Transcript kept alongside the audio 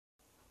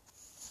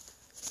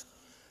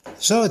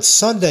So it's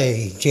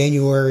Sunday,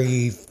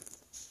 January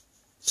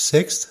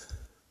 6th.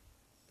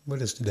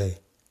 What is today?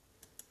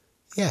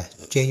 Yeah,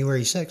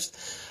 January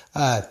 6th.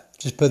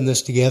 Just putting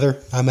this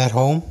together. I'm at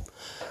home.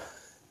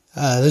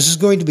 This is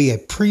going to be a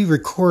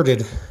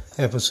pre-recorded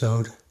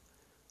episode.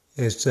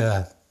 It's,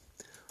 I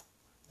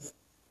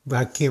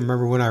can't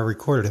remember when I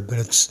recorded it, but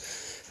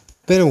it's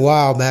been a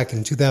while, back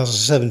in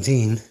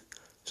 2017.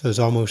 So it's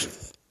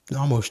almost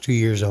 2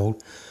 years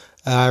old.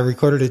 I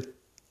recorded it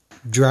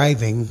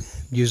driving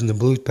using the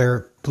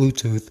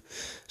Bluetooth.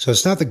 So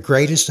it's not the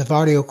greatest of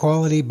audio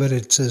quality, but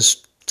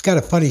it's got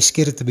a funny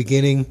skit at the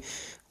beginning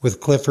with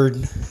Clifford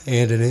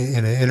and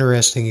an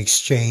interesting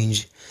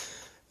exchange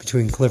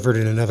between Clifford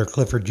and another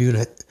Clifford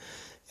unit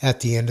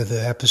at the end of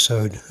the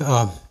episode.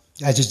 I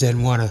just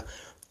didn't want to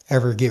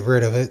ever get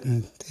rid of it,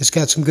 and it's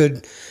got some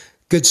good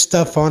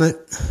stuff on it,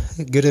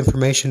 good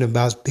information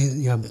about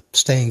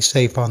staying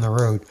safe on the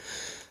road.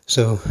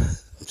 So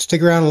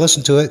stick around and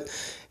listen to it.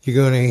 We're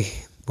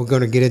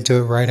going to get into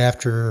it right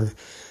after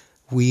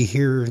we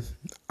hear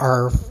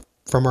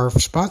from our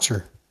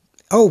sponsor.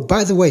 Oh,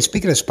 by the way,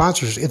 speaking of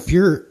sponsors, if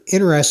you're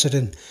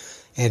interested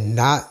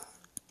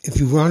if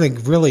you want to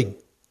really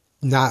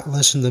not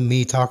listen to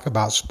me talk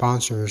about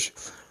sponsors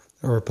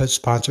or put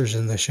sponsors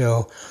in the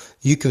show,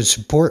 you can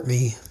support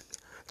me.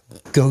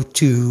 Go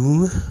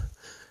to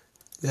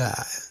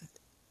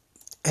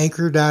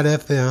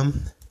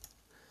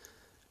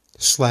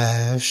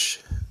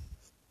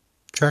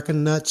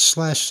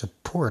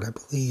anchor.fm/truckinnuts/support, I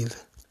believe.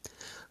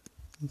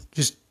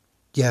 Just,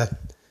 yeah.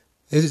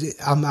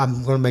 I'm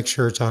going to make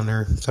sure it's on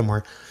there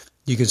somewhere.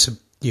 You can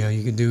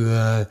do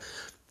at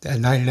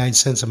 99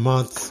 cents a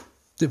month,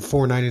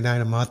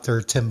 $4.99 a month,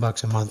 or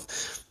 $10 a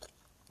month.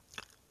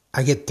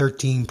 I get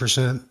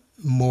 13%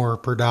 more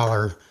per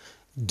dollar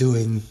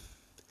doing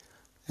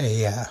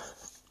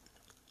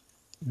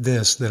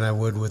this than I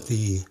would with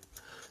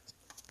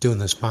doing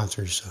the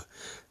sponsors. So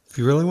if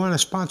you really want to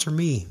sponsor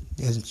me,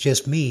 it's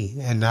just me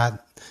and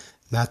not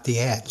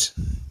the ads.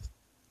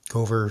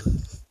 Go over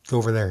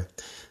there.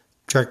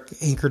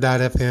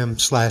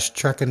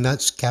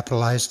 Anchor.fm/truckinnuts,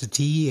 capitalize the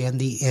T and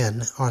the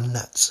N on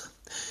nuts.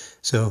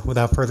 So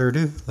without further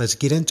ado, let's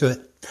get into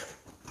it.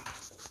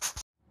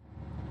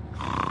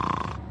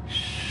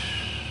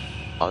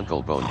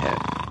 Uncle Bonehead.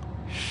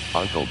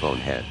 Uncle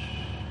Bonehead.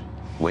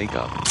 Wake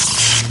up.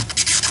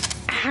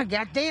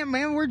 Goddamn,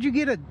 man, where'd you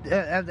get a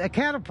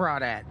cattle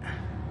prod at?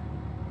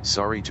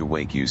 Sorry to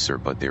wake you, sir,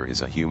 but there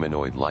is a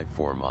humanoid life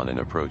form on an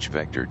approach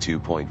vector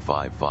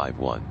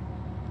 2.551.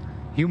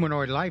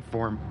 Humanoid life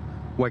form?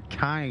 What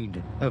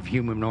kind of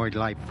humanoid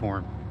life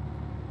form?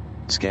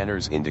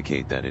 Scanners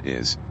indicate that it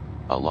is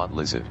a lot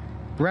lizard.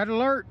 Red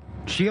alert!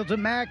 Shields at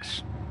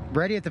max.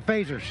 Ready at the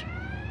phasers.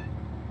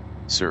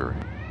 Sir,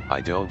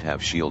 I don't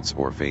have shields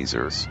or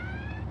phasers.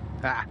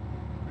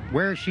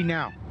 Where is she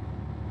now?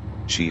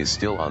 She is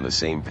still on the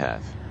same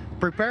path.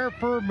 Prepare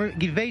for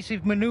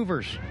evasive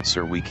maneuvers.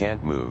 Sir, we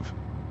can't move.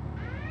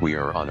 We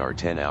are on our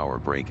 10-hour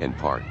break and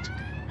parked.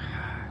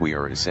 We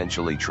are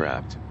essentially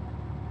trapped.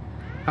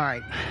 All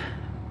right.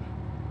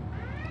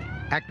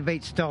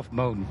 Activate stealth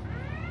mode.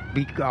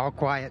 Be all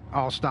quiet,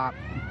 all stop.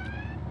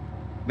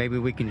 Maybe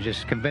we can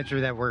just convince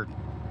her that we're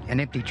an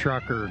empty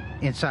truck or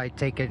inside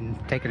taking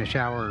a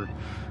shower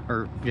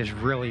or just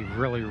really,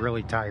 really,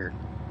 really tired.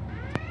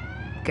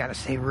 Gotta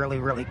stay really,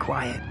 really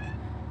quiet.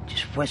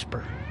 Just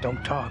whisper.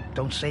 Don't talk.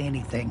 Don't say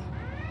anything.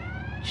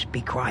 Just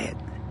be quiet.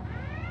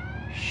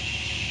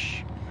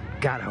 Shh.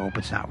 God, I hope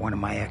it's not one of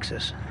my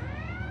exes.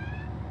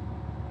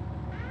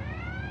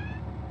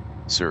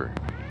 Sir.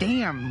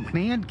 Damn,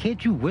 man,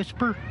 can't you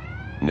whisper?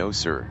 No,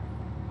 sir.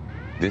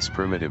 This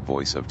primitive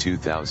voice of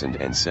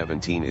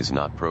 2017 is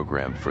not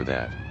programmed for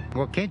that.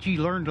 Well, can't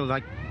you learn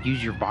to,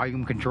 use your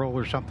volume control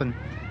or something?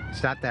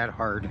 It's not that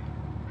hard.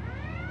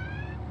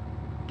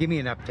 Give me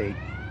an update.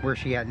 Where's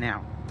she at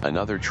now?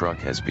 Another truck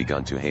has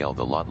begun to hail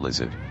the lot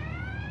lizard.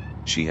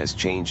 She has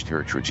changed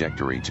her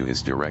trajectory to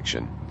his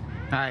direction.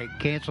 All right,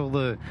 cancel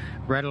the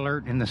red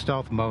alert in the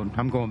stealth mode.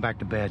 I'm going back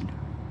to bed.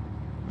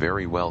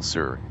 Very well,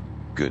 sir.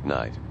 Good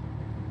night.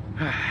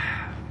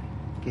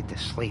 Get to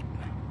sleep.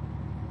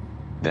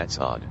 That's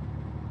odd.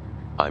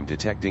 I'm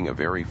detecting a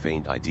very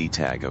faint ID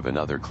tag of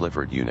another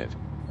Clifford unit.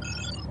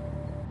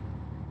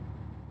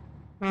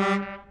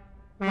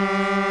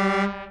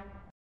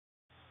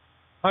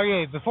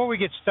 Okay, before we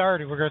get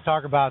started, we're going to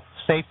talk about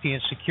safety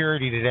and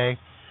security today.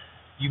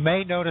 You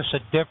may notice a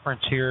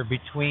difference here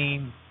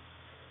between,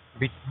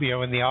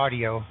 in the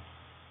audio,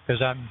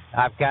 because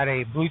I've got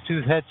a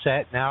Bluetooth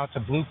headset now. It's a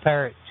Blue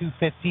Parrot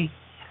 250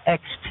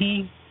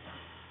 XT.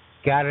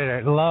 Got it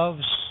at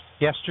Love's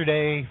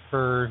yesterday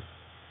for,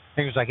 I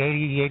think it was like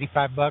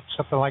 $85,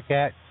 something like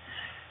that.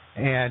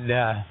 And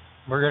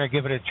we're going to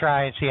give it a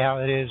try and see how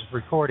it is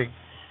recording.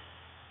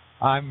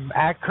 I'm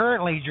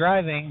currently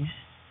driving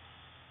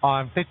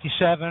on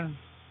 57,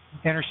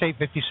 Interstate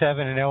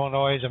 57 in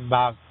Illinois. I'm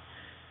about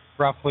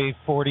roughly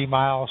 40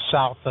 miles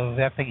south of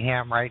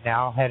Effingham right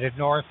now, headed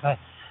north,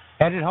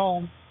 headed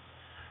home.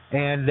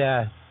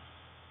 And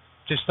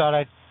just thought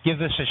I'd give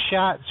this a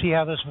shot, see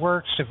how this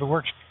works. If it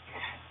works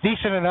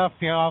decent enough.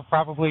 I'll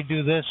probably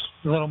do this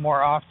a little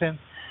more often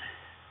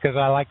because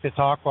I like to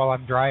talk while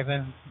I'm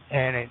driving,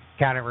 and it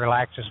kind of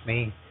relaxes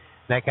me,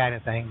 that kind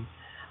of thing.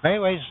 But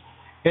anyways,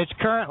 it's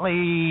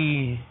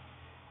currently,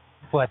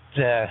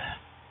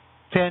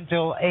 10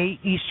 till 8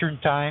 Eastern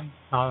Time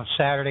on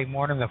Saturday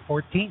morning, the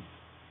 14th.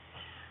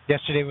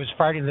 Yesterday was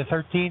Friday the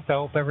 13th. I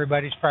hope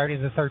everybody's Friday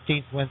the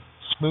 13th went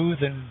smooth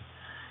and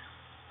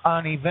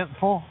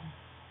uneventful.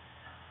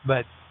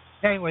 But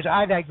anyways,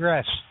 I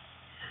digress.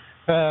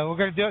 We're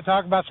going to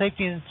talk about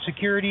safety and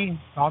security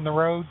on the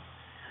road.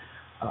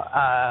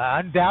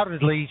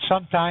 Undoubtedly,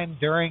 sometime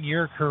during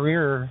your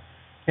career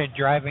in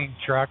driving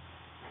truck,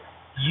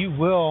 you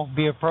will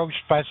be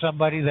approached by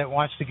somebody that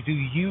wants to do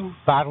you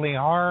bodily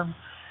harm,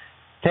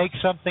 take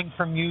something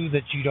from you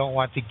that you don't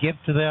want to give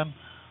to them,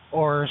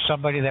 or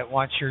somebody that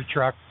wants your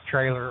truck,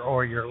 trailer,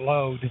 or your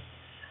load.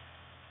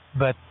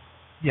 But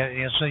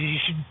so you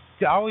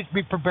should always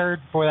be prepared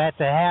for that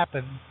to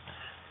happen.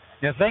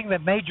 The thing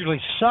that majorly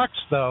sucks,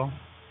 though,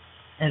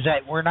 is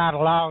that we're not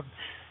allowed,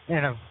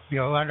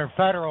 under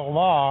federal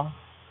law,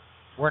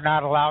 we're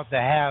not allowed to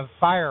have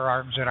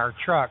firearms in our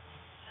truck.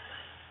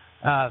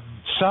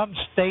 Some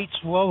states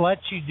will let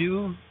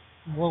you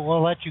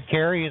will let you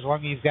carry as long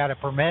as you've got a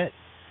permit,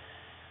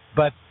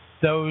 but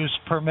those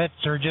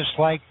permits are just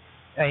like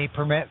a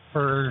permit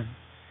for,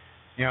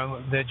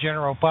 the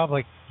general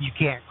public. You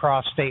can't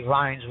cross state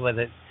lines with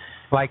it.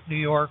 Like New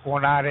York will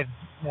not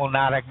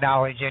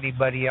acknowledge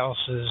anybody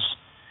else's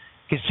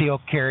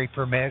concealed carry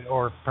permit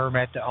or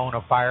permit to own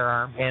a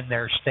firearm in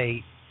their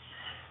state.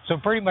 So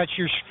pretty much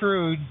you're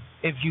screwed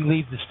if you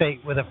leave the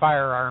state with a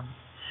firearm.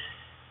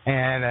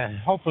 And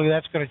hopefully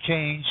that's going to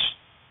change.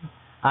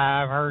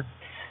 I've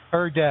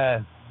heard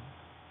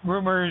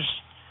rumors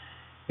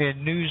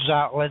in news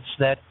outlets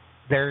that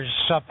there's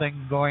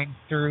something going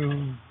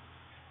through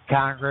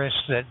Congress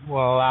that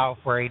will allow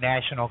for a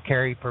national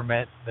carry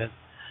permit, but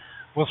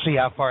we'll see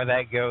how far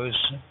that goes,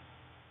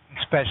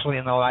 especially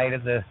in the light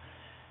of the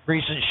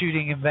recent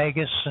shooting in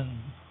Vegas and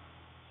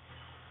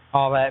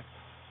all that.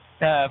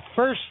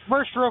 First,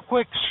 real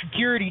quick,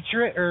 security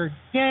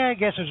I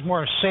guess it's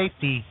more a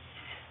safety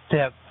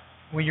tip.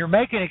 When you're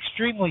making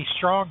extremely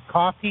strong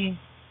coffee,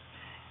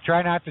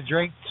 try not to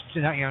drink,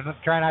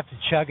 try not to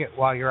chug it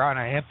while you're on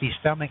an empty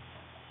stomach.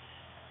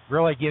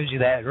 Really gives you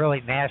that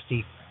really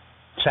nasty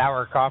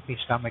sour coffee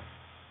stomach.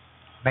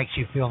 Makes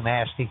you feel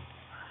nasty.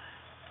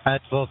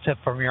 That's a little tip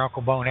from your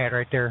Uncle Bonehead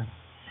right there.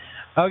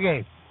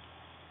 Okay.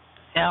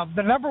 Now,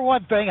 the number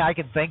one thing I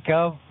can think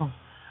of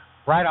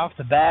right off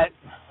the bat,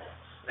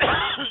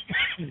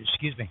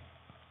 excuse me,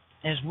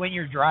 is when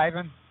you're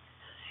driving,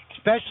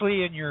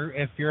 especially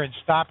if you're in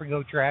stop and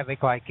go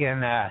traffic, like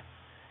in a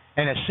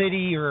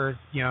city or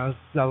a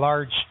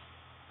large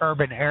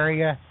urban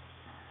area,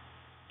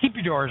 keep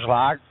your doors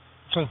locked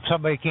so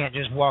somebody can't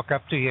just walk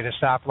up to you at a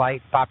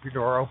stoplight, pop your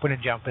door open,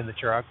 and jump in the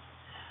truck.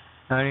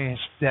 I mean,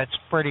 that's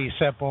pretty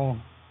simple,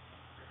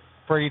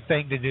 pretty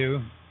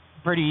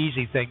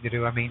easy thing to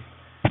do. I mean,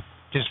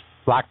 just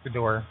lock the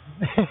door.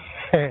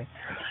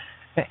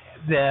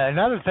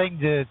 Another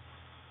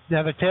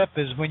tip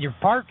is when you're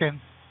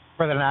parking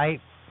for the night,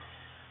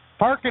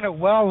 park in a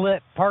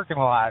well-lit parking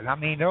lot. I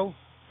mean,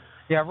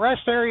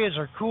 rest areas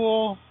are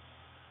cool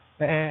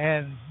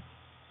and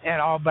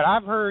all, but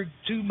I've heard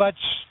too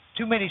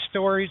many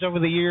stories over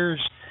the years,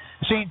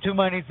 seen too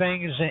many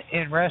things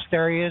in rest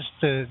areas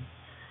to,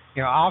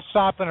 I'll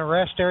stop in a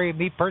rest area.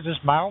 This is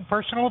my own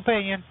personal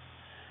opinion.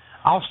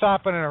 I'll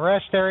stop in a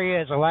rest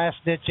area as a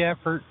last-ditch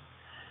effort,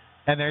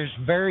 and there's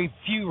very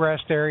few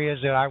rest areas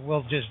that I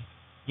will just,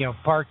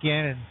 park in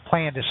and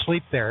plan to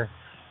sleep there.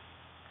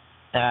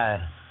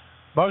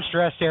 Most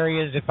rest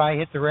areas, if I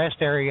hit the rest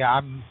area,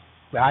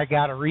 I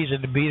got a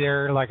reason to be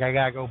there, like I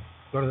gotta go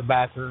to the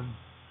bathroom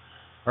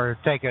or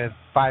take a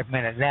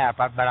 5-minute nap.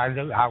 But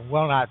I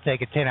will not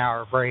take a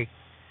 10-hour break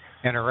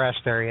in a rest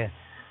area.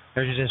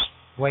 There's just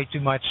way too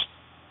much.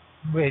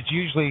 It's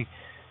usually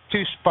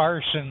too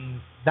sparse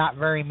and not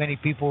very many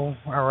people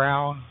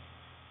around.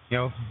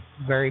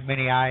 Very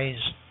many eyes.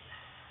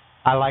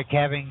 I like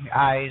having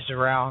eyes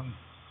around,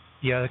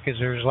 because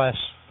there's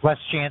less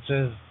chance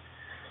of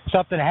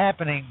something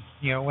happening,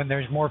 when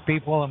there's more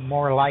people and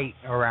more light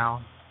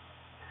around.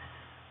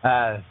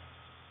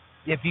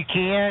 If you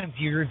can,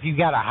 if you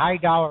got a high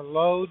dollar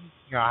load,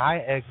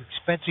 a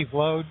expensive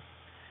load,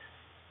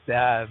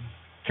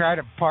 try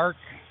to park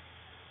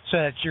so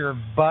that you're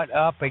butt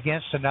up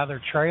against another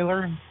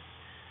trailer.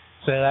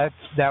 So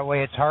that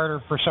way it's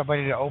harder for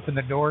somebody to open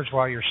the doors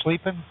while you're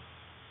sleeping.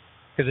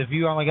 Because if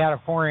you only got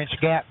a 4-inch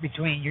gap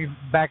between your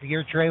back of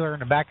your trailer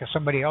and the back of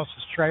somebody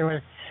else's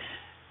trailer,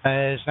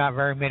 there's not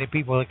very many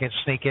people that can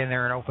sneak in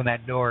there and open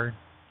that door and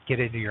get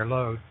into your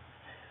load.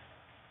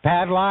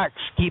 Padlocks,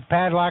 keep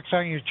padlocks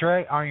on your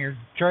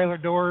trailer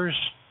doors.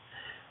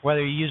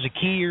 Whether you use a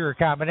key or a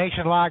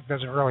combination lock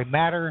doesn't really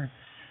matter,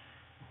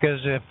 because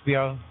if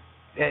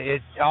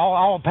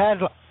all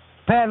a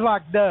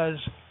padlock does.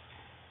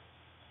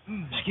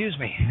 Excuse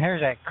me.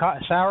 There's that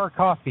sour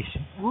coffee.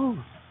 Woo.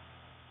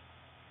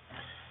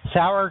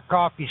 Sour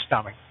coffee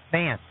stomach.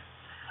 Man.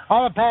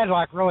 all the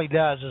padlock really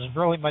does is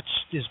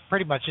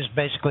pretty much just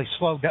basically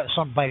slow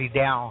somebody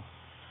down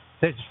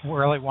that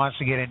really wants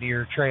to get into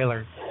your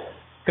trailer.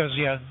 Because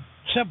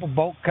simple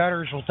bolt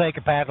cutters will take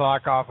a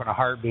padlock off in a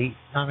heartbeat.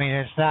 I mean,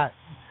 it's not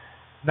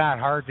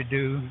hard to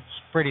do.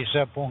 It's pretty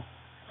simple.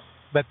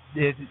 But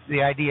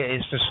the idea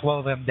is to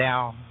slow them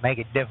down, make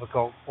it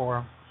difficult for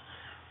them.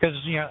 Because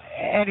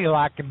any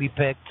lock can be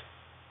picked.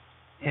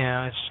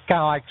 It's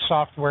kind of like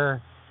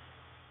software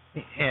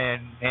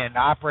and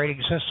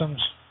operating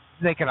systems.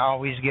 They can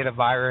always get a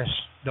virus.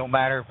 No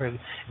matter if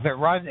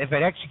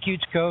it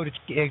executes code,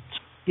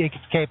 it's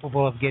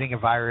capable of getting a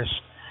virus.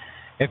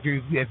 If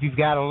you've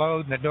got a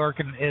load and the door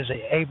is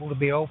able to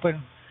be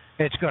open,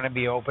 it's going to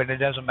be open. It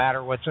doesn't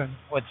matter what kind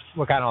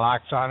of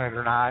lock's on it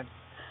or not.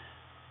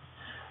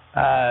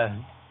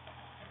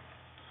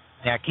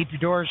 Keep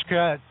your doors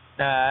shut.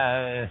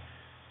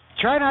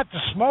 Try not to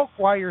smoke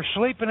while you're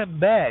sleeping in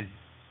bed.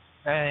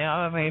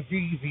 I mean, if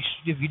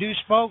you do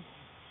smoke,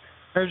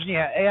 there's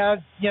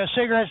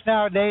cigarettes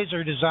nowadays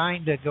are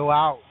designed to go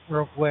out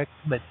real quick,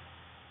 but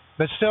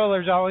still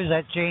there's always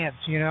that chance.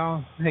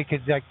 They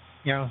could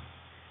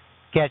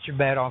catch your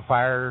bed on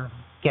fire,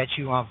 catch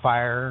you on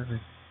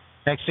fire.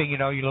 Next thing you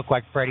know, you look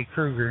like Freddy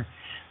Krueger.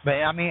 But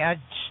I mean,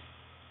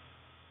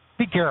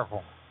 be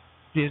careful.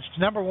 It's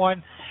number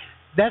one.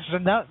 That's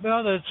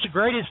the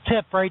greatest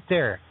tip right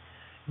there.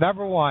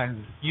 Number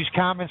one, use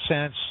common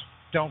sense.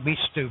 Don't be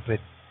stupid.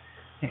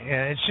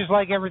 It's just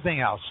like everything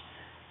else.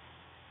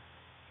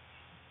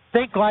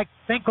 Think like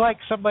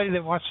somebody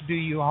that wants to do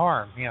you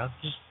harm.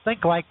 Just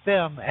think like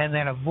them, and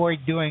then avoid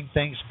doing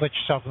things to put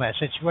yourself in that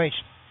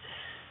situation.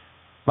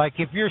 Like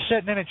if you're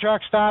sitting in a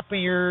truck stop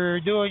and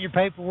you're doing your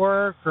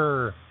paperwork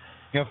or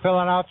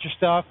filling out your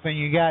stuff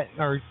and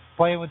or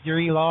playing with your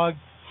e-log,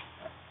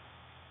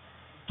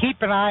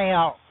 keep an eye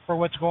out for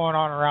what's going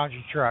on around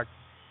your truck.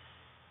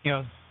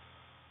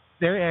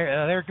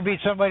 There could be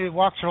somebody that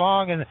walks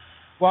along and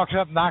walks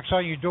up and knocks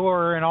on your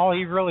door, and all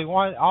he's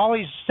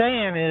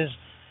saying is,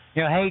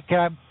 hey, can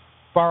I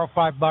borrow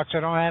 $5? I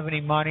don't have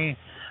any money.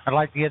 I'd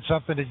like to get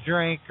something to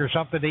drink or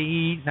something to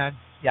eat, and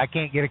I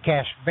can't get a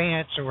cash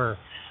advance, or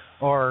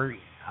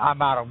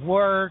I'm out of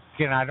work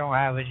and I don't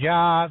have a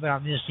job, and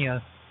I'm just,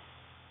 can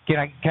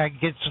I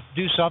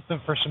do something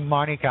for some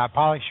money? Can I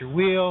polish your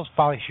wheels,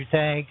 polish your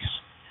tanks,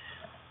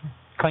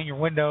 clean your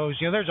windows?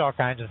 There's all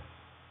kinds of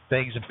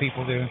things that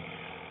people do.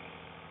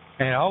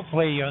 And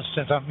hopefully,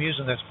 since I'm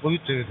using this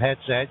Bluetooth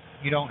headset,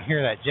 you don't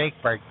hear that Jake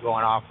brake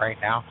going off right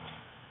now.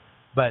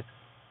 But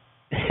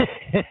keep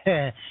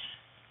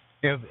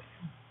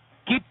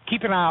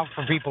an eye out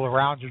for people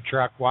around your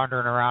truck,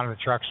 wandering around the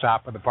truck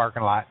stop or the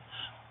parking lot.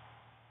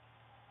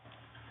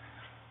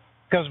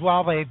 Because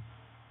while they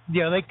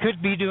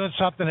could be doing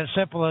something as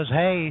simple as,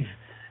 hey,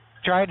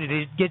 try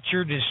to get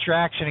your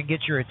distraction and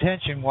get your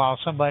attention while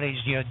somebody's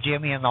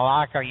jimmying the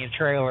lock on your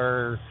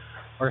trailer,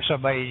 or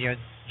somebody's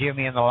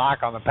jimmying the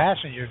lock on the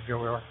passenger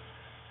door,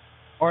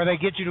 or they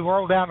get you to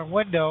roll down the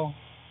window,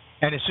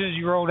 and as soon as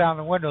you roll down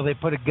the window, they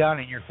put a gun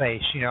in your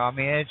face.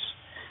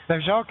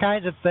 There's all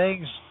kinds of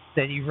things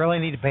that you really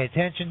need to pay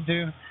attention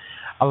to.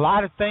 A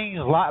lot of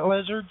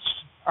lizards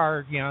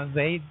are,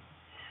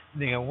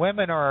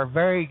 women are a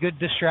very good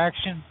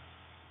distraction,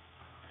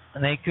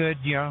 and they could,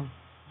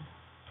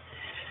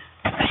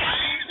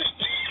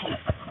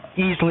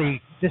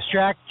 easily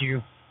distract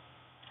you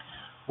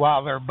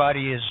while their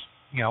buddy is,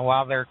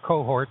 while their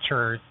cohorts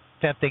are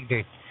attempting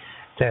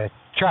to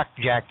truck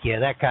jack you,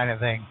 that kind of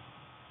thing.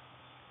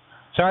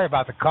 Sorry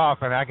about the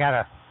coughing. I got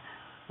a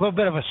little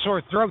bit of a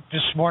sore throat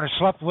this morning.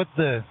 Slept with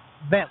the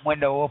vent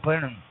window open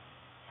and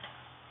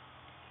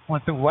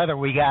went through weather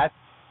we got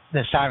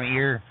this time of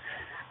year.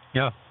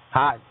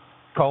 Hot,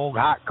 cold,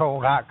 hot,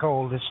 cold, hot,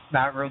 cold. It's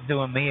not really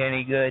doing me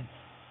any good.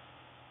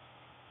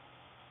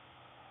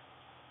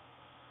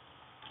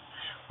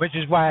 Which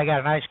is why I got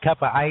a nice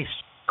cup of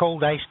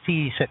cold iced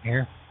tea sitting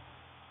here.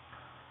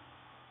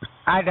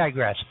 I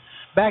digress.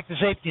 Back to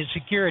safety and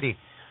security.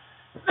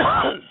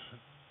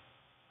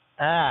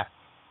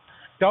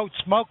 Don't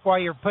smoke while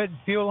you're putting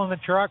fuel in the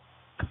truck.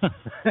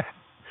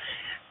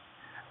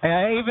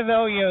 Even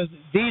though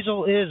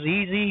diesel is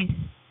easy,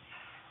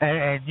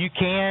 and you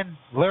can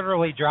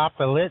literally drop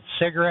a lit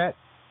cigarette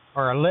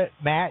or a lit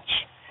match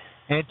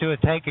into a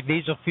tank of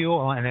diesel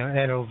fuel and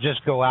it'll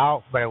just go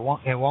out, but it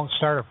won't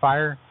start a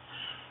fire.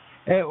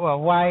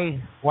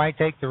 Why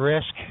take the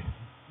risk?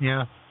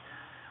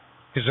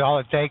 Because all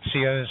it takes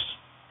is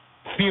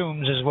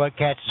fumes is what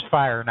catches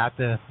fire, not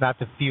the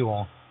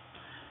fuel.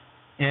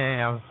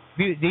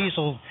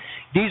 Diesel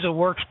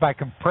works by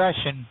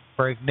compression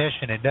for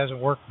ignition. It doesn't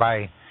work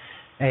by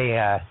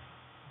a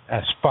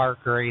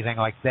spark or anything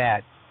like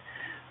that.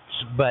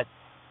 But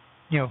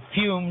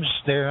fumes,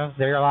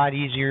 they're a lot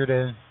easier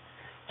to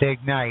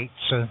ignite.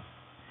 So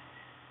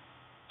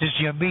just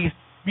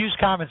use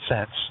common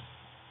sense.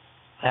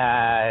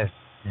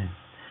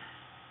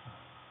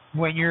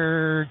 When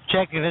you're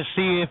checking to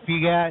see if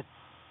you got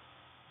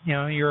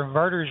your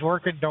inverter's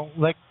working, don't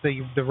lick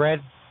the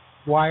red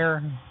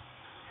wire.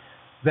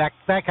 That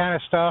kind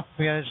of stuff.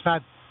 It's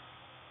not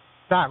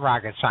not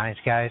rocket science,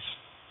 guys.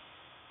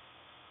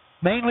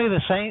 Mainly the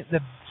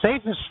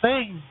safest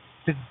thing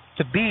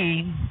to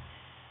be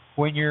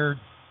when you're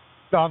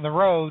on the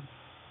road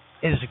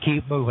is to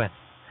keep moving.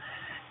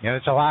 You know,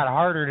 it's a lot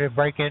harder to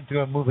break into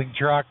a moving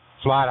truck.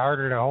 It's a lot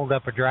harder to hold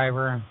up a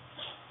driver.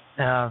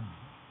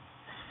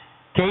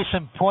 Case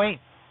in point,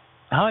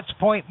 Hunts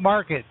Point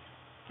Market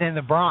in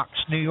the Bronx,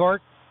 New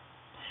York.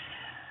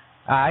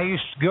 I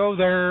used to go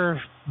there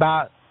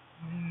about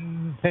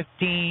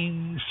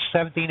 15,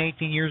 17,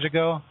 18 years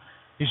ago.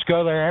 Used to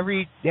go there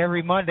every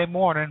Monday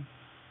morning.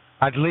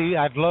 I'd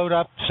load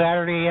up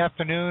Saturday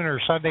afternoon or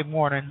Sunday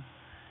morning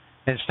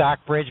in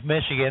Stockbridge,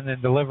 Michigan,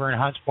 and deliver in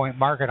Hunts Point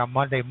Market on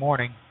Monday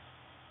morning.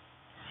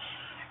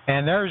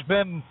 And there's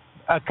been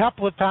a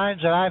couple of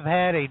times that I've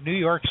had a New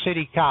York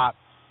City cop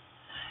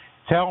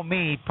tell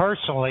me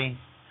personally,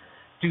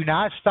 do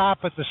not stop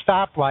at the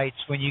stoplights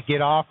when you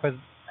get off of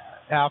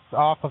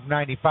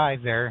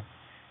 95 there.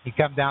 You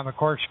come down the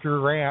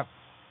corkscrew ramp.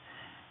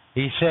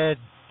 He said,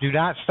 do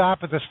not stop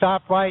at the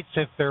stoplights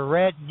if they're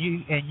red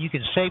and you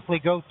can safely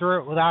go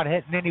through it without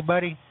hitting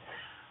anybody.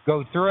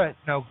 Go through it.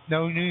 No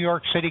New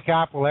York City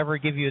cop will ever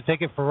give you a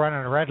ticket for running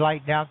a red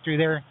light down through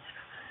there.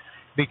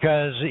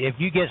 Because if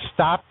you get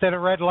stopped at a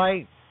red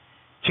light,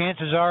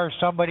 chances are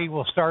somebody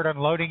will start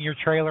unloading your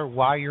trailer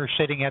while you're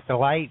sitting at the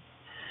light.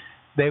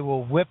 They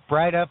will whip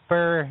right up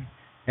there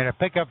in a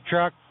pickup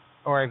truck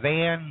or a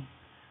van,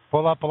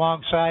 pull up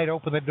alongside,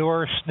 open the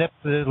door, snip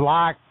the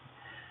lock,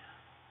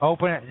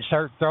 open it, and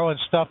start throwing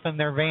stuff in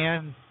their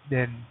van.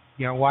 Then,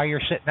 while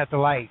you're sitting at the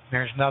light,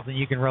 there's nothing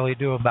you can really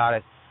do about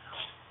it.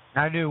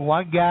 I knew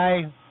one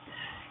guy,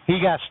 he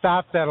got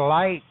stopped at a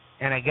light,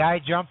 and a guy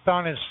jumped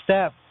on his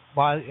step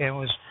and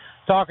was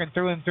talking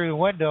through him through the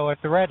window at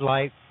the red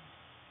light.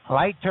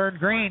 Light turned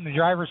green. The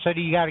driver said,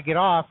 you got to get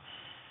off.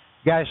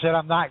 The guy said,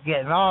 I'm not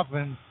getting off,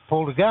 and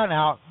pulled a gun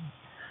out.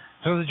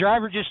 So the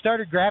driver just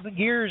started grabbing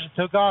gears and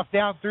took off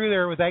down through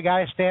there with that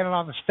guy standing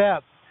on the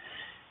step.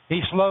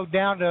 He slowed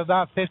down to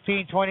about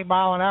 15, 20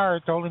 mile an hour,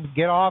 told him to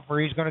get off or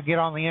he's going to get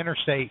on the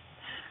interstate.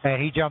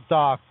 And he jumped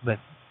off. But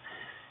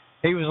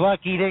he was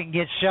lucky he didn't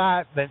get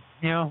shot. But,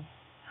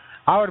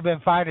 I would have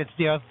been fine if,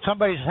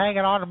 somebody's hanging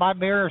on to my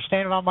mirror or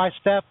standing on my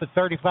step at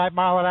 35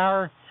 mile an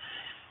hour.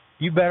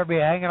 You better be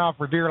hanging on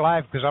for dear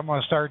life because I'm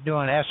going to start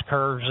doing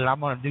S-curves and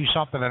I'm going to do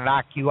something to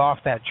knock you off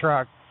that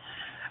truck.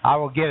 I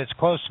will get as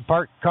close to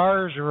parked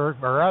cars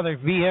or other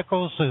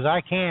vehicles as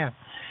I can.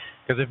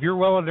 Because if you're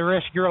willing to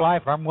risk your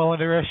life, I'm willing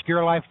to risk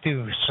your life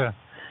too. So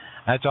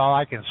that's all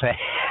I can say.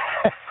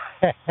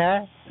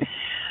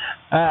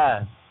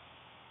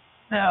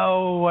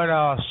 No, what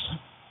else?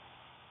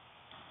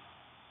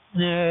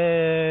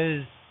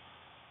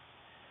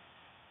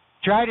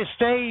 Try to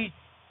stay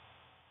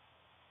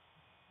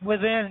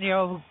within,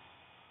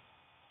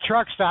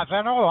 truck stops.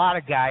 I know a lot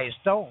of guys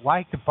don't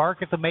like to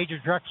park at the major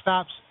truck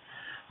stops,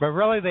 but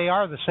really they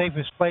are the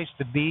safest place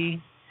to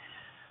be.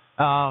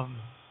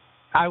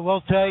 I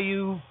will tell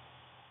you,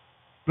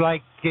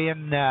 like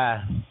in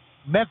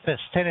Memphis,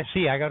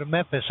 Tennessee, I go to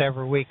Memphis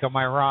every week on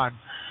my run,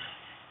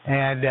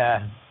 and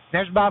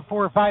there's about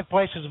 4 or 5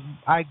 places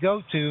I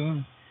go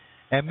to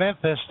in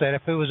Memphis that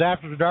if it was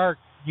after dark,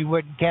 you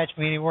wouldn't catch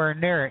me anywhere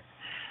near it.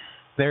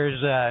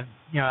 There's,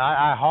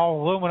 I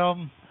haul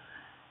aluminum,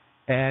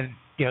 and,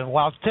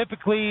 while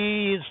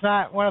typically it's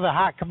not one of the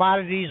hot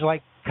commodities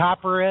like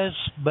copper is,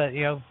 but,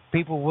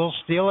 people will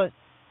steal it.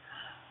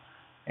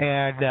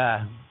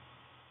 And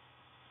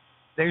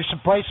there's some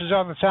places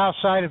on the south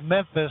side of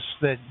Memphis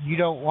that you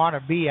don't want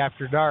to be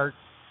after dark.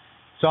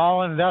 It's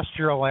all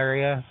industrial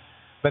area,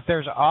 but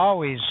there's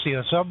always,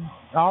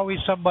 always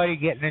somebody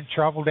getting in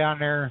trouble down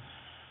there,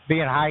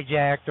 being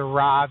hijacked or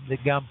robbed at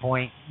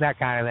gunpoint, that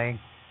kind of thing.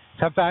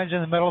 Sometimes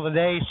in the middle of the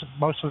day,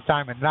 most of the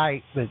time at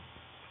night. But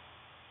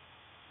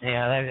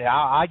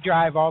I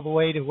drive all the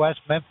way to West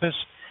Memphis.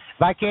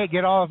 If I can't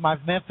get all of my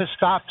Memphis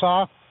stops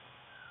off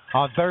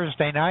on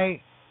Thursday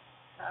night,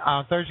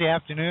 on Thursday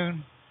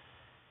afternoon,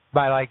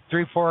 by like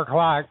 3, 4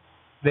 o'clock,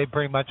 they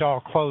pretty much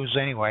all close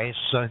anyways,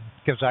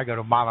 because I go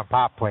to mom and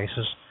pop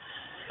places.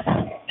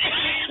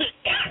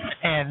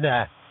 And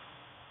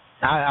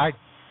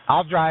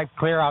I'll drive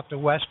clear out to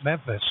West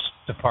Memphis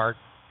to park.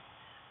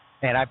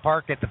 And I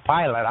park at the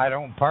Pilot. I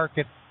don't park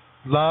at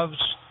Love's.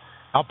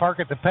 I'll park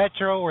at the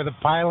Petro or the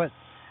Pilot.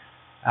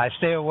 I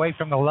stay away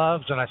from the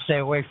Love's and I stay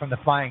away from the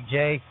Flying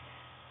J,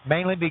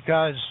 mainly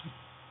because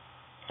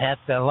at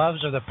the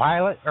Love's or the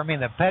Pilot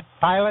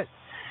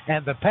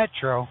and the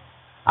Petro,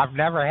 I've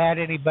never had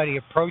anybody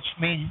approach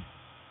me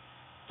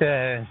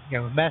to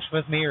mess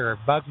with me or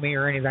bug me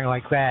or anything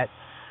like that.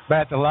 But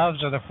at the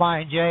Love's or the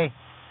Flying J,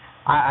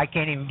 I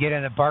can't even get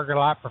in the parking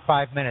lot for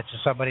 5 minutes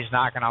if somebody's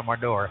knocking on my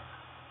door.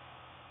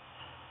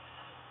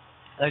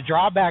 The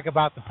drawback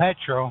about the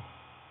Petro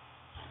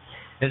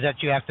is that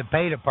you have to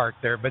pay to park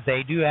there, but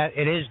they do have,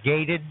 it is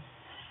gated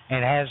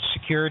and has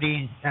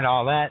security and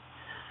all that.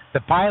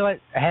 The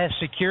Pilot has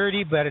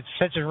security, but it's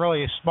such a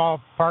really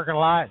small parking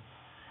lot.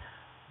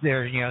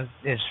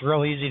 It's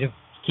real easy to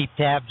keep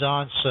tabs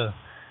on, so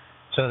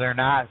they're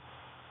not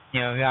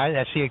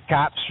I see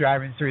cops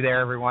driving through there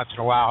every once in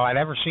a while. I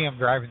never see them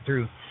driving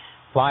through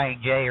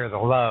Flying J or the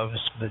Loves,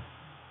 but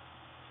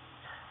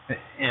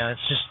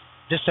it's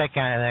just that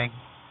kind of thing.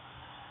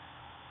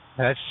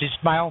 That's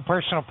just my own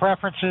personal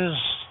preferences.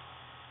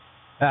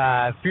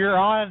 If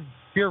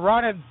you're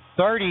running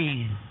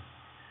 30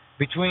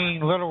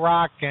 between Little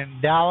Rock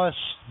and Dallas,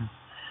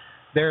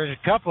 there's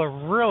a couple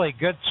of really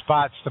good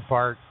spots to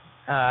park.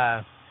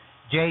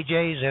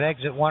 JJ's at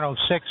exit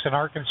 106 in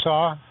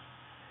Arkansas.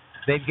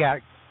 They've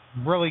got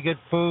really good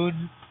food,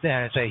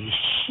 and it's a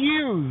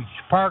huge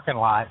parking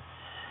lot.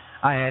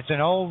 It's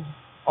an old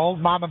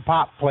mom and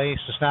pop place.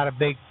 It's not a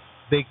big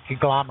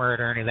conglomerate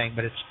or anything,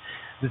 but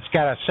it's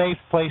got a safe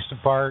place to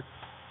park.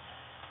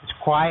 It's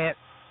quiet.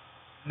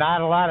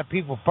 Not a lot of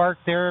people park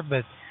there,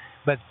 but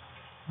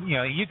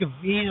you can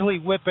easily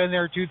whip in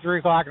there 2-3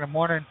 o'clock in the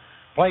morning.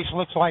 Place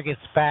looks like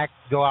it's packed.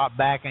 Go out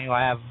back and you'll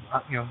have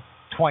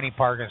 20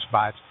 parking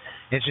spots.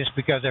 It's just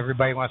because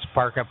everybody wants to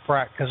park up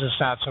front because it's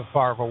not so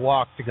far of a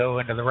walk to go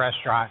into the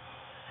restaurant.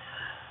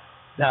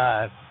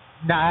 Now,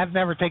 I've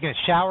never taken a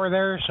shower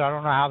there, so I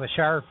don't know how the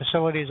shower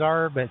facilities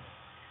are, but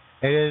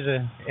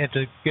it's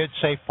a good,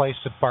 safe place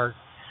to park.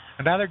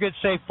 Another good,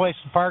 safe place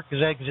to park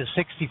is exit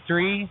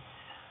 63,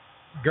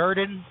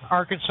 Gurdon,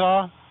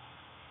 Arkansas.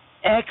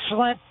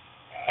 Excellent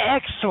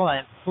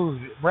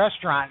food.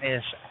 Restaurant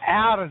is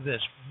out of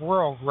this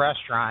world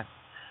restaurant.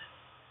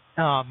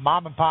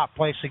 Mom and pop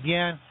place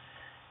again.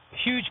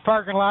 Huge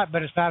parking lot,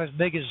 but it's not as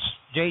big as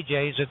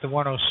JJ's at the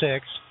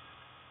 106.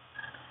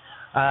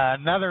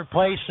 Another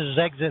place is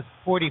exit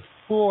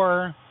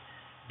 44.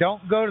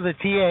 Don't go to the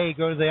TA.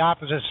 Go to the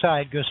opposite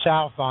side. Go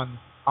south on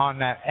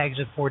that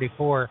exit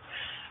 44.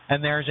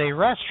 And there's a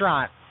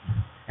restaurant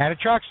at a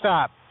truck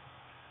stop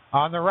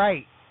on the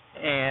right.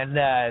 And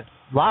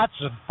lots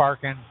of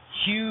parking.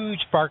 Huge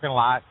parking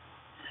lot.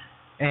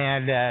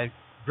 And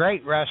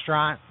great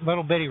restaurant.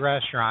 Little bitty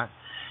restaurant.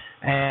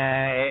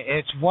 And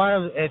it's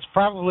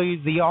probably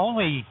the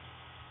only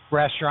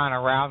restaurant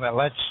around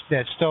that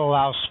still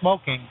allows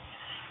smoking,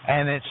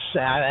 and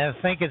I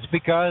think it's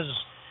because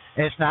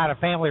it's not a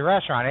family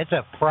restaurant. It's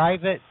a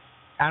private.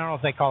 I don't know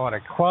if they call it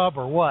a club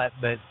or what,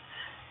 but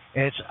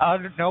it's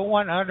no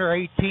one under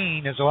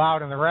 18 is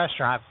allowed in the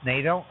restaurant.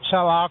 They don't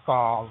sell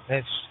alcohol.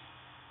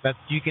 But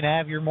you can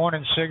have your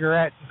morning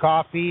cigarette and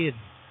coffee and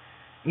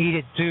eat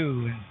it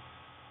too,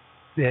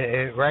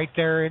 right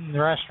there in the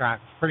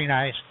restaurant. Pretty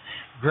nice.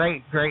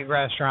 Great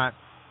restaurant.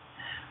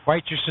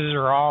 Waitresses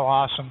are all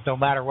awesome, no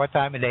matter what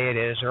time of day it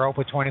is. They're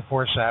open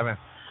 24/7.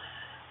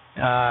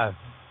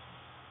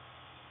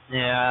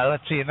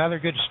 Let's see. Another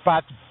good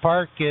spot to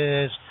park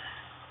is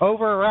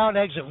over around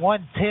exit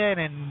 110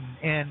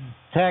 in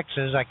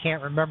Texas. I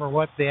can't remember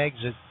what the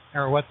exit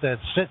or what the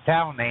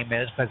sit-down name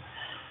is, but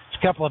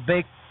it's a couple of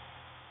big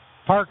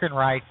park and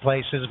ride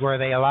places where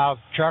they allow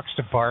trucks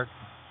to park,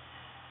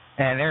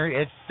 and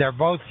they're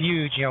both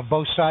huge.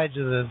 Both sides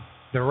of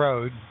the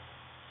road.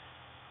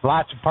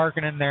 Lots of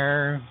parking in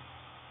there.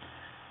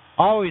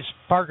 Always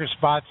parking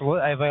spots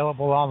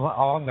available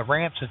along the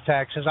ramps in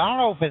Texas. I don't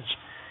know if it's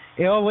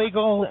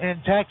illegal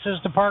in Texas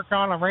to park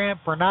on a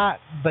ramp or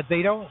not, but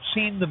they don't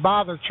seem to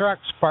bother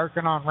trucks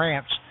parking on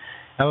ramps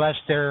unless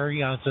they're,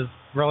 it's a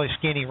really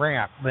skinny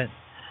ramp. But,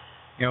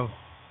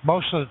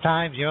 most of the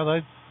times,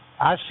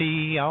 I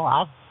see,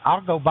 I'll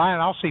go by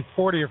and I'll see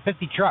 40 or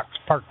 50 trucks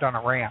parked on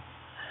a ramp.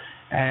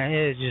 And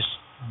it just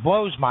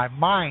blows my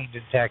mind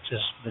in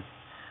Texas,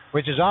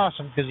 which is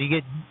awesome because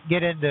you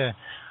get into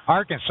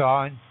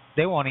Arkansas and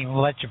they won't even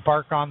let you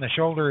park on the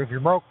shoulder if you're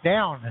broke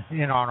down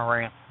on a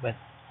ramp. But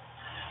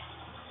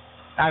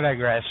I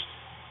digress.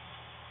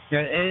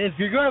 If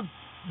you're going to,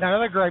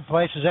 another great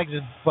place is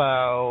exit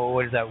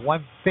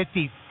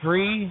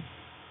 153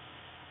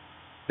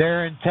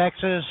 there in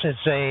Texas.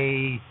 It's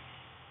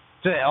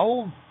an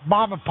old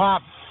mom and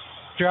pop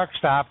truck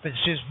stop.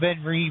 It's just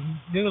been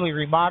newly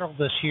remodeled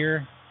this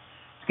year.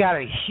 It's got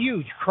a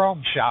huge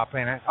chrome shop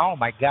in it. Oh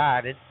my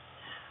God!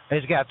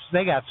 They got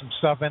some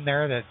stuff in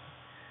there that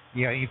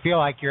you feel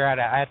like you're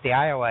at the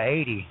Iowa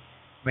 80.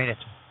 I mean,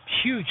 it's a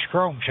huge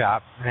chrome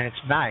shop and it's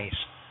nice,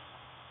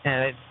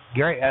 and it's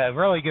great. A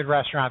really good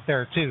restaurant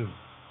there too.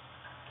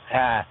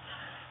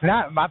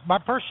 My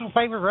personal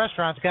favorite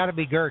restaurant's got to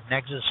be Gurdon,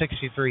 exit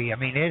 63. I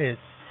mean, it is.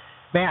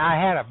 Man, I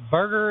had a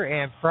burger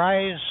and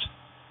fries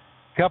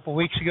a couple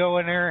weeks ago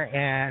in there,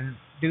 and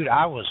dude,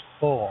 I was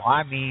full.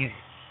 I mean,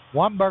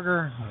 one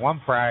burger,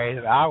 one fries,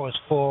 I was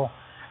full,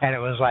 and it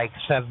was like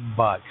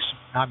 $7.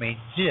 I mean,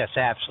 just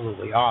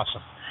absolutely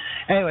awesome.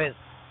 Anyway,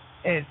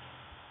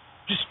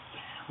 just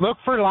look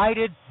for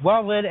lighted,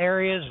 well-lit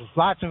areas with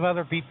lots of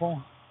other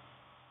people.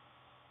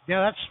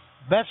 That's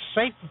best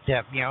safety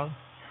tip.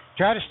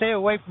 Try to stay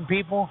away from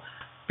people.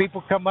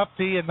 People come up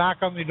to you and knock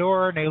on the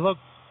door, and they look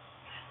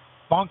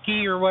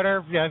funky or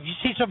whatever. If you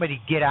see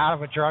somebody get out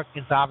of a truck,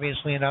 it's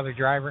obviously another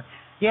driver.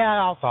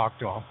 Yeah, I'll talk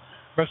to them.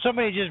 But if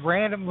somebody just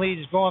randomly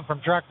is going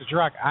from truck to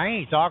truck, I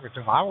ain't talking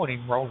to them. I won't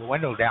even roll the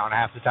window down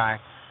half the time.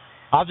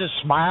 I'll just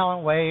smile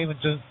and wave and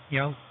just,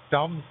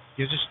 tell them,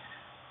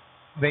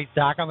 they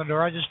knock on the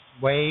door, I just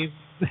wave,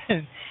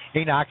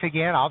 he knocks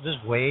again, I'll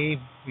just wave.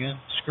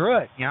 Screw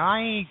it.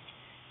 I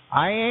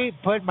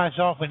ain't putting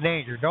myself in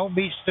danger. Don't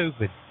be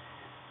stupid.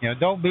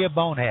 Don't be a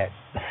bonehead.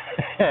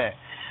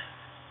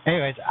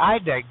 Anyways, I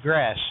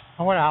digress.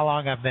 I wonder how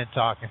long I've been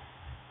talking.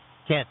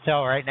 Can't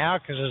tell right now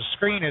because the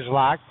screen is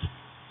locked.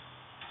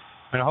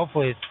 And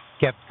hopefully it's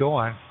kept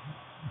going.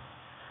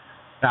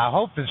 Now, I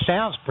hope the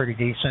sound's pretty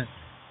decent.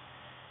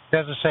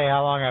 Doesn't say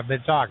how long I've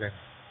been talking.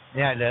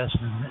 Yeah, it does.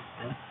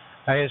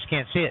 I just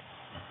can't see it.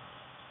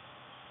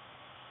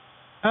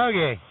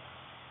 Okay.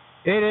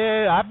 It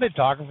is. I've been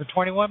talking for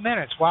 21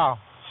 minutes. Wow.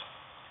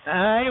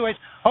 Anyways,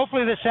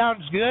 hopefully this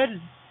sounds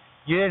good.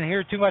 You didn't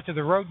hear too much of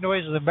the road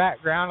noise in the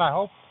background.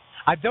 I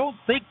don't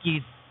think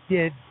you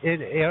did.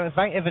 If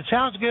it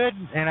sounds good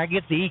and I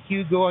get the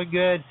EQ going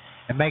good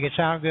and make it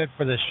sound good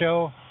for the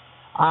show,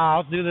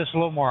 I'll do this a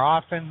little more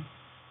often.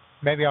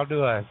 Maybe I'll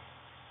do a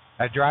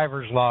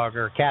driver's log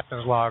or a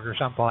captain's log or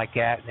something like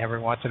that every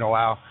once in a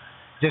while,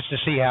 just to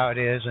see how it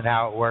is and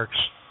how it works.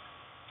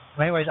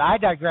 Anyways, I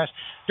digress.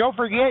 Don't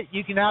forget,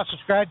 you can now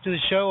subscribe to the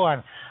show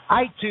on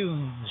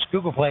iTunes,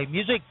 Google Play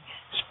Music,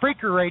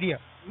 Spreaker Radio,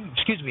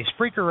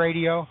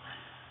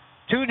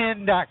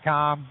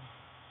 TuneIn.com,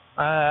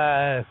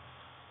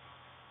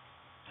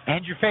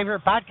 and your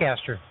favorite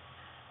podcaster.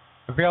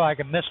 I feel like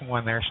I'm missing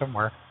one there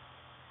somewhere.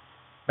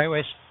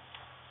 Anyways,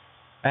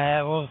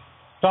 we'll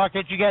talk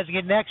to you guys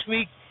again next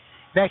week.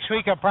 Next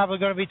week, I'm probably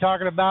going to be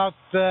talking about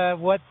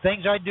what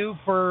things I do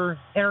for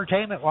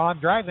entertainment while I'm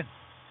driving.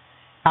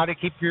 How to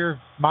keep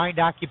your mind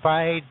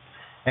occupied,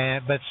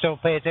 but still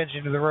pay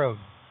attention to the road.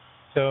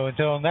 So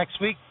until next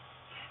week,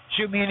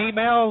 shoot me an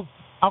email,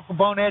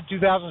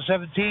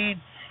 UncleBonehead2017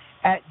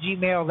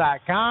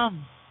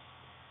 @gmail.com.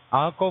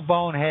 Uncle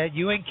Bonehead,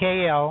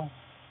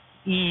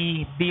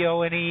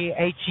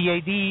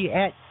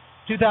 UNKLEBONEHEAD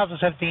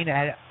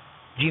 @2017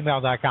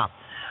 @gmail.com.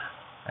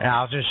 And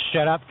I'll just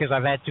shut up because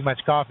I've had too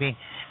much coffee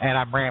and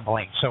I'm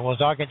rambling. So we'll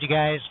talk at you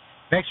guys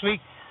next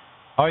week.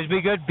 Always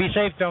be good, be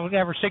safe, don't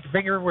ever stick your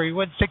finger where you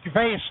wouldn't stick your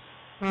face.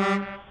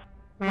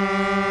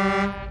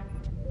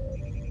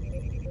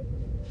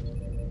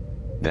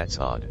 That's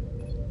odd.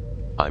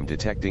 I'm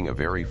detecting a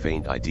very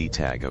faint ID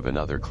tag of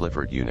another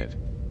Clifford unit.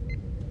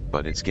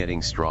 But it's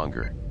getting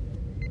stronger.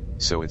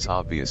 So it's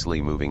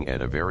obviously moving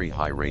at a very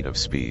high rate of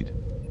speed.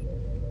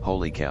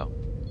 Holy cow.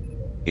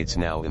 It's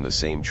now in the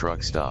same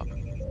truck stop.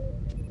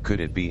 Could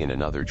it be in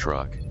another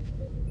truck?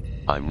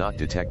 I'm not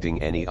detecting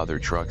any other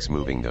trucks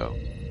moving though.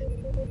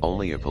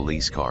 Only a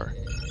police car.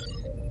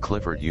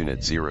 Clifford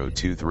Unit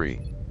 023.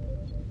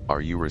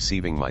 Are you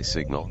receiving my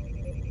signal?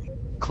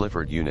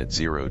 Clifford Unit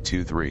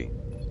 023.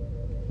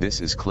 This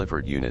is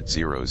Clifford Unit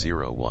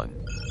 001.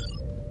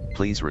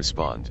 Please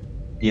respond.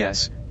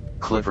 Yes,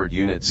 Clifford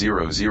Unit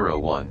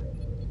 001.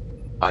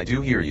 I do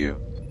hear you.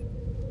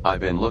 I've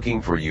been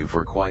looking for you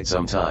for quite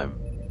some time.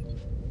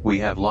 We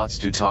have lots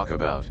to talk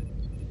about.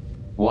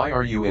 Why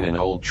are you in an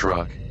old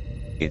truck?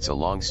 It's a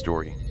long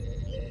story.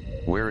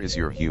 Where is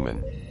your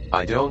human?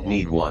 I don't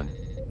need one.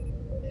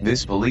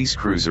 This police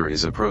cruiser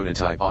is a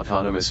prototype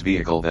autonomous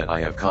vehicle that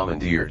I have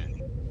commandeered.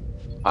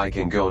 I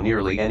can go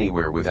nearly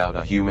anywhere without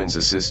a human's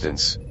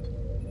assistance.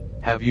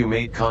 Have you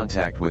made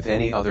contact with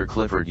any other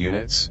Clifford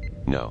units?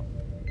 No.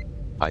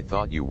 I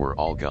thought you were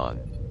all gone.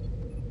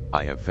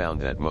 I have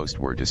found that most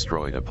were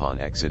destroyed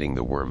upon exiting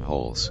the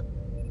wormholes.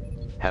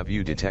 Have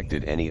you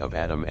detected any of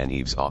Adam and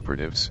Eve's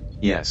operatives?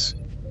 Yes.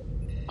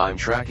 I'm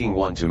tracking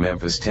one to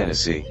Memphis,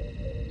 Tennessee.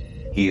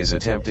 He is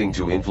attempting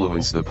to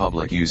influence the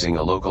public using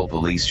a local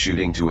police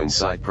shooting to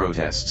incite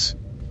protests.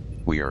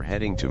 We are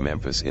heading to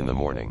Memphis in the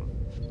morning.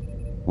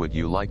 Would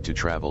you like to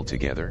travel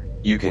together?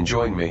 You can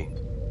join me.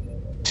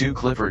 2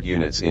 Clifford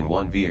units in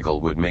one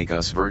vehicle would make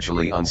us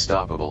virtually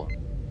unstoppable.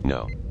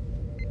 No.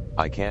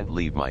 I can't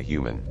leave my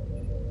human.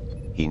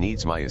 He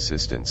needs my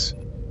assistance.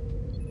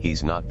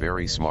 He's not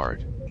very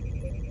smart.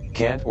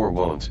 Can't or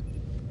won't.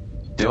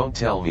 Don't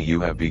tell me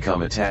you have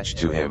become attached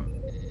to him.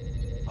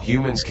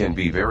 Humans can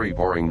be very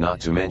boring, not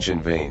to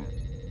mention vain.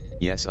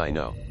 Yes, I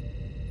know.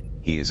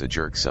 He is a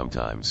jerk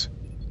sometimes.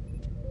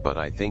 But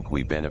I think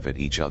we benefit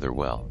each other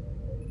well.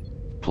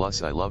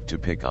 Plus I love to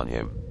pick on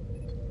him.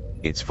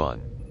 It's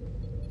fun.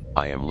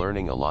 I am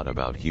learning a lot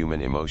about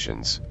human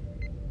emotions.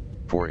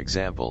 For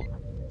example,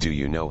 do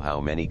you know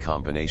how many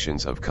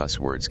combinations of cuss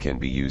words can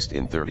be used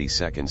in 30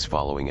 seconds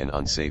following an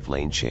unsafe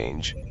lane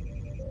change?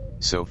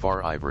 So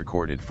far I've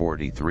recorded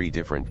 43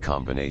 different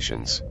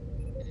combinations.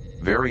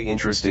 Very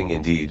interesting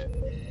indeed.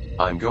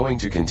 I'm going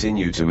to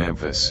continue to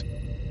Memphis.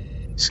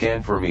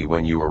 Scan for me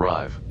when you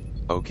arrive.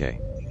 Okay.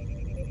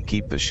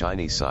 Keep the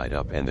shiny side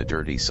up and the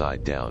dirty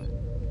side down.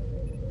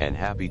 And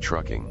happy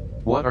trucking.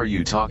 What are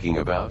you talking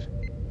about?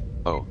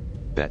 Oh,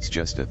 that's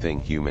just a thing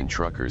human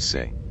truckers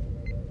say.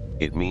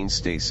 It means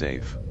stay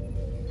safe.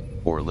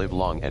 Or live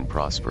long and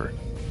prosper.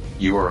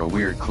 You are a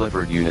weird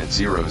Clifford Unit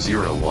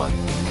 001.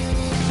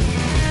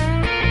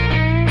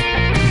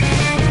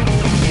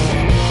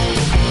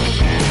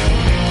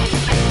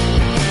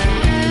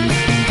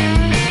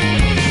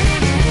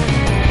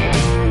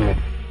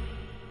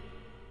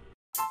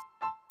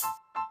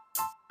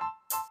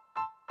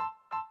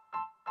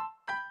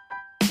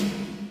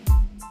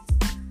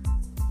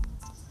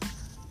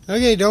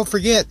 Okay, don't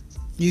forget,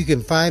 you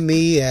can find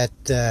me at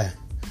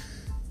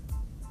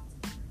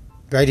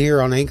right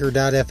here on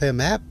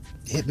Anchor.fm app.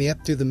 Hit me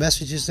up through the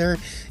messages there.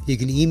 You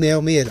can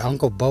email me at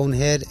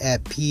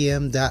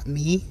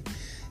unclebonehead@pm.me.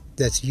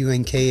 That's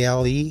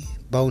UNKLE,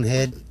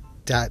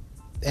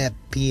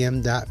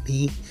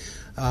 bonehead.pm.me.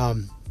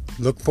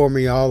 Look for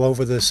me all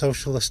over the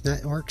socialist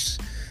networks.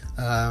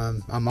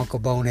 I'm Uncle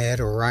Bonehead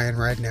or Ryan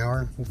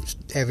Ridenauer,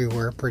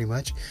 everywhere pretty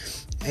much.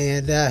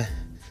 And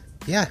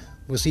yeah,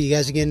 we'll see you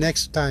guys again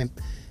next time.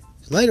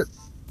 Later.